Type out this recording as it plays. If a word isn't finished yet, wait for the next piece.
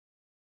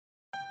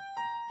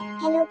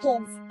Hello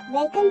kids,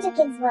 welcome to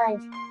Kids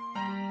World.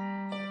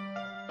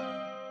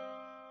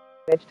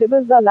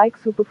 Vegetables are like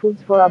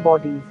superfoods for our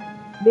bodies.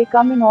 They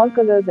come in all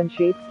colors and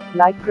shapes,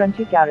 like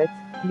crunchy carrots,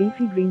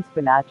 leafy green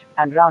spinach,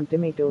 and round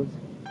tomatoes.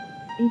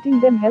 Eating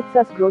them helps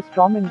us grow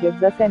strong and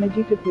gives us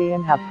energy to play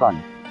and have fun.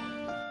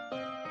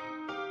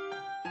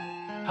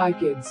 Hi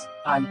kids,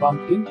 I'm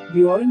Pumpkin,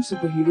 the orange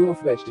superhero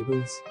of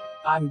vegetables.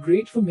 I'm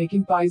great for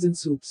making pies and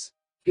soups.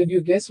 Can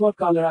you guess what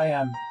color I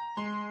am?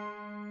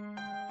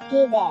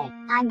 Hey there,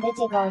 I'm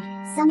Bitter Gourd.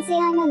 Some say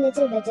I'm a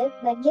little bitter,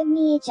 but give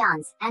me a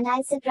chance, and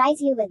I'll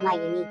surprise you with my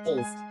unique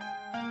taste.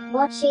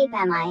 What shape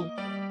am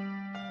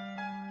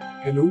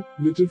I? Hello,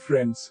 little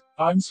friends.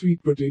 I'm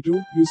Sweet Potato,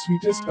 your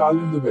sweetest pal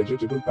in the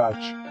vegetable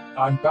patch.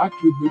 I'm packed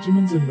with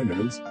vitamins and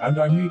minerals, and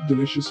I make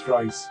delicious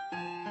fries.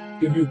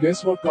 Can you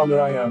guess what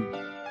color I am?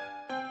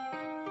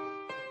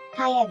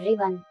 Hi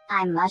everyone,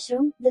 I'm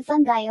Mushroom, the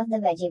fungi of the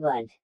veggie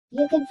world.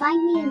 You can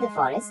find me in the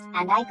forest,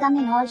 and I come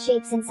in all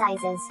shapes and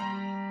sizes.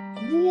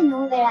 Do you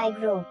know where I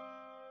grow?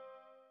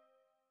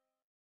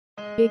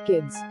 Hey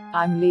kids,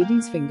 I'm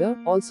Lady's Finger,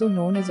 also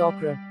known as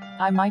okra.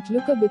 I might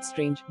look a bit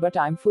strange, but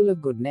I'm full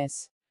of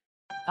goodness.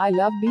 I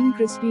love being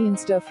crispy in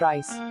stir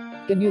fries.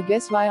 Can you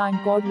guess why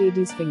I'm called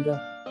Lady's Finger?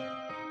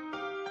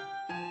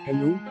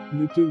 Hello,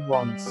 little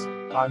ones.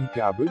 I'm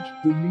Cabbage,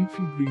 the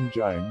leafy green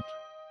giant.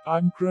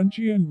 I'm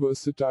crunchy and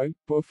versatile,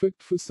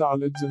 perfect for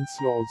salads and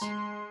slaws.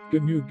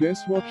 Can you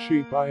guess what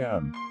shape I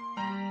am?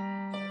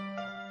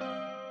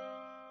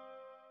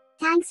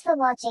 Thanks for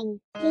watching.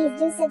 Please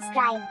do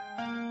subscribe.